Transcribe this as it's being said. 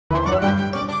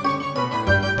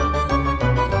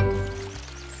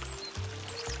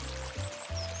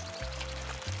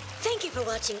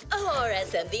watching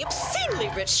ORSM, the obscenely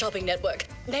rich shopping network.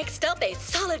 Next up, a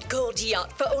solid gold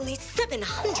yacht for only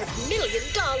 $700 million.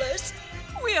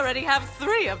 We already have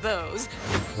 3 of those.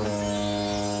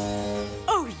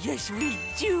 Oh, yes, we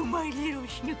do, my little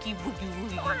snooky boogie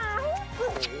woogie.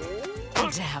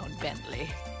 Down, Bentley.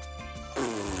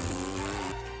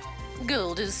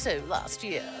 Gold is so last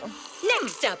year.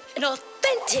 Next up, an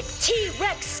authentic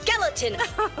T-Rex skeleton.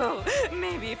 Oh,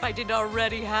 maybe if I did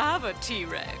already have a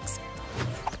T-Rex.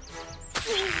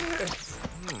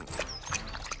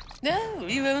 No,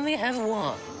 you only have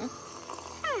 1.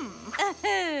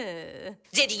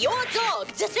 Did your dog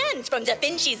descend from Da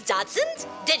Vinci's Dachshund?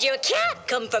 Did your cat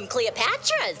come from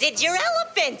Cleopatra's? Did your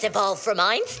elephant evolve from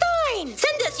Einstein?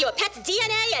 Send us your pet's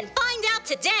DNA and find out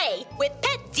today with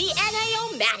Pet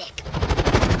DNA-O-Matic.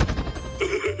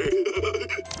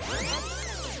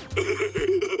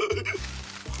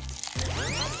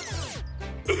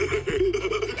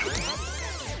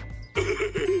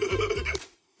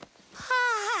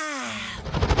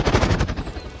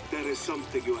 There is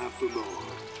something you have to know.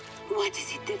 What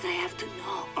is it that I have to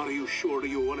know? Are you sure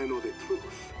you want to know the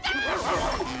truth?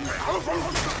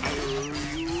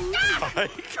 I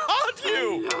caught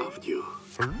you! I loved you.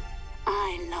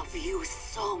 I love you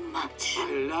so much.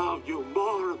 I loved you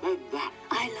more than that.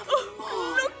 I love you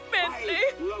more. Look, Bentley,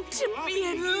 to be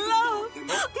in love.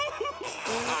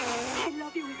 I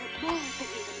love you even more than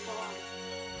even more.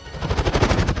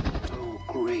 Oh,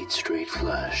 great straight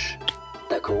flush.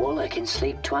 The koala can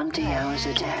sleep 20 hours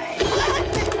a day.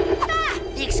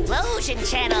 The explosion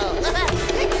channel!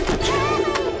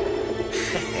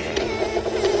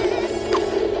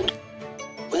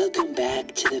 Welcome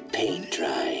back to the paint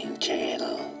drying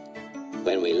channel.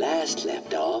 When we last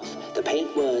left off, the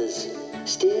paint was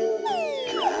still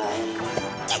dry.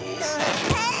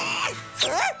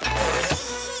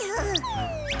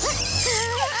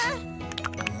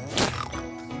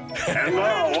 And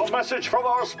now, a message from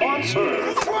our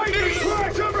sponsor. Strike and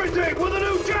scratch everything with a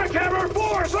new Jackhammer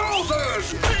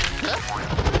 4000!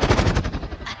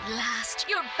 At last,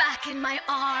 you're back in my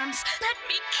arms. Let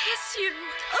me kiss you.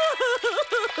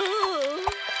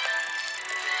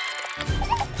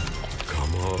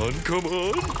 Come on, come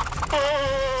on.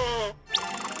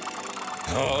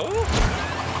 Huh?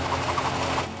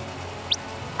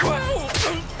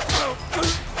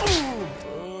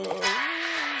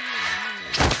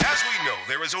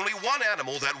 There is only one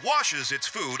animal that washes its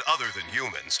food other than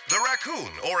humans. The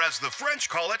raccoon, or as the French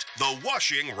call it, the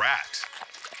washing rat.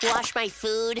 Wash my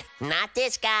food, not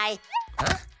this guy.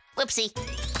 Huh? Whoopsie.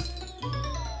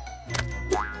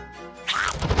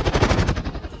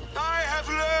 I have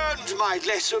learned my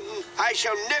lesson. I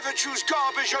shall never choose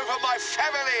garbage over my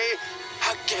family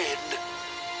again.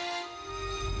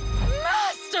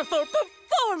 Masterful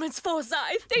performance,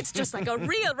 Forsyth. It's just like a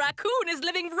real raccoon is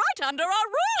living right under our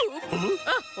roof.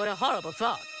 Oh, what a horrible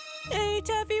thought. Hey,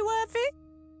 Taffy Waffy.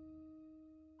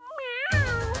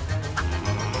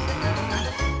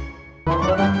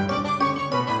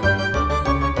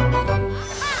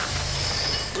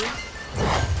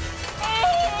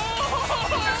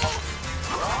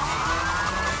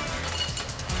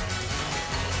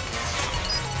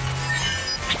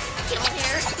 Kill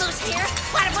hair, loose hair,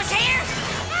 platypus hair.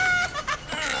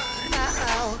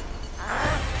 Uh-oh.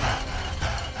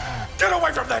 Get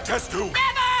away from that test tube!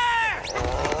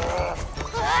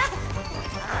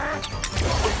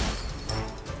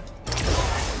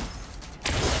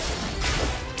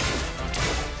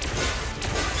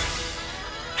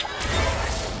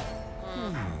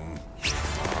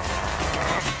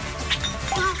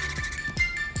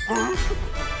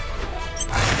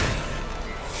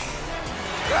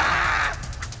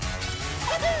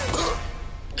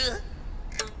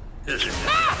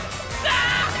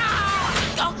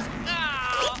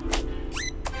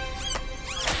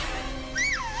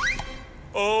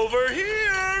 Over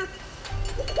here!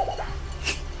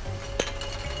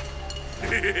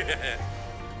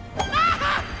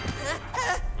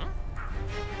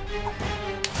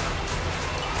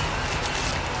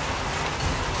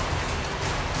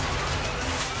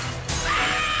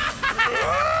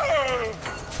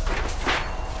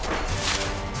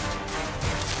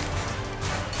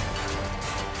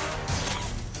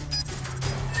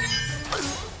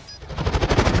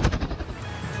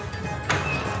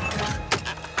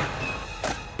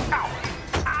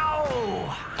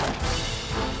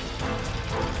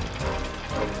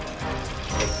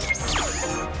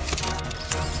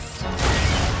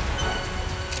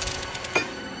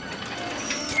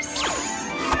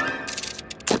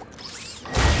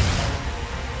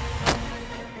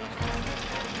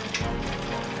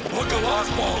 Look, a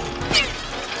lost ball!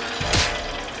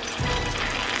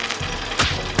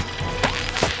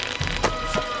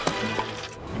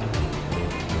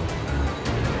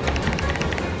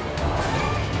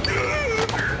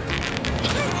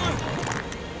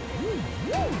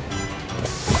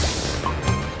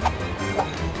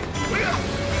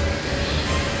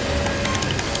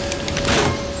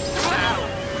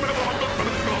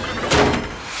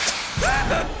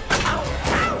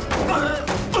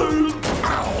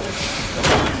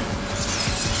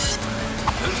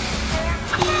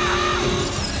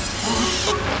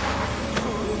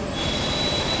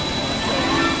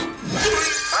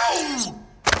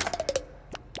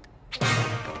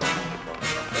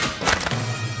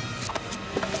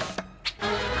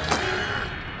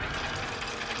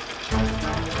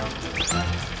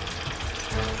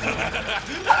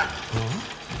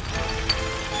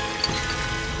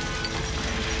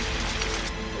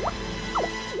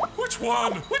 Which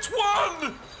one? Which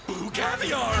one? Blue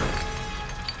caviar!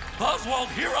 Oswald,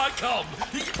 here I come!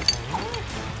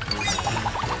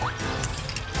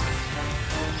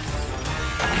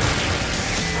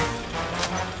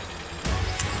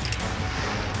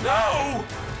 No!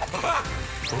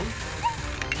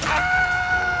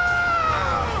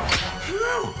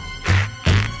 Phew!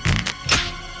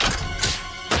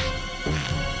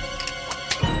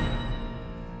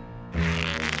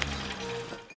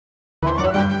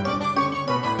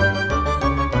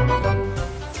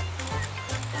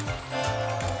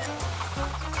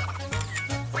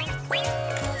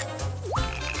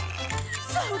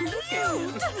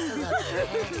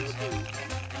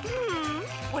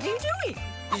 What are you doing?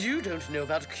 You don't know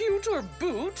about cute or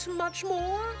boot much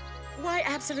more? Why,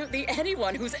 absolutely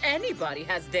anyone who's anybody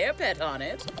has their pet on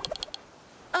it.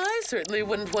 I certainly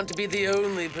wouldn't want to be the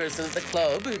only person at the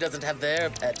club who doesn't have their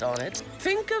pet on it.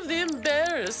 Think of the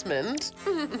embarrassment.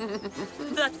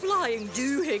 That flying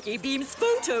doohickey beams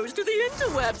photos to the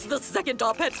interwebs the second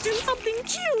our pets do something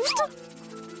cute.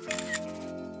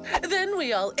 Then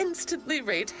we all instantly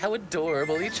rate how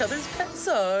adorable each other's pets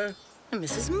are.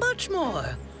 Mrs.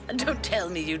 Muchmore, don't tell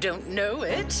me you don't know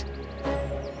it.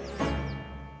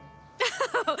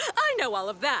 I know all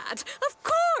of that. Of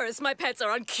course my pets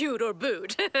are on Cute or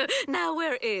Boot. Now,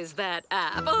 where is that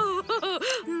app? Oh,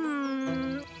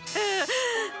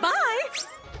 bye.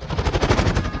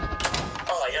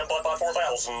 I am Bud by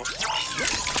 4000.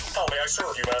 How may I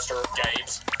serve you, Master?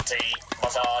 Games, tea,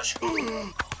 massage.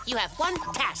 You have one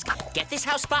task. Get this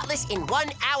house spotless in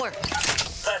 1 hour.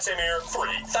 That's a mere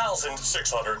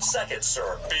 3,600 seconds,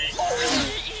 sir.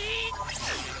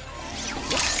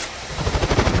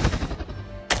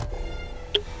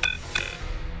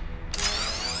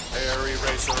 Air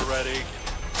eraser ready.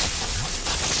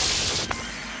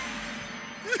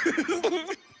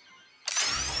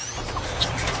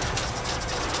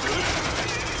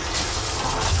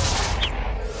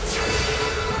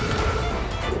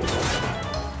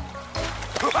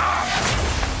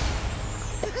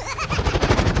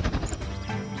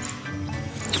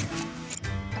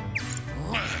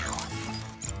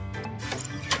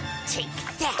 Take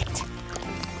that!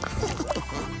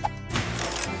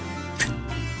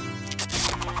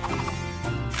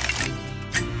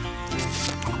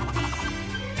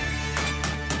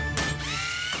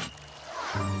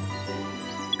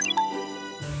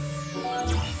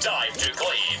 Time to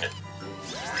clean.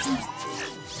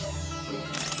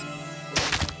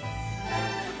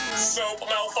 Soap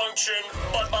malfunction,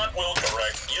 but will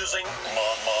correct using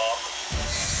mop.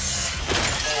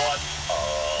 What?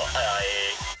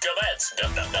 I commence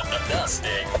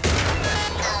dusting.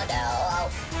 Oh no.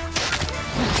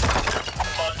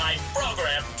 But I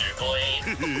programmed to clean.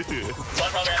 But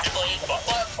programmed to clean. But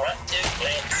programmed to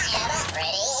clean.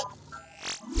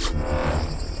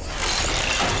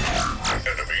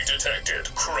 Enemy detected.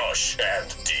 Crush and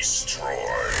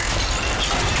destroy.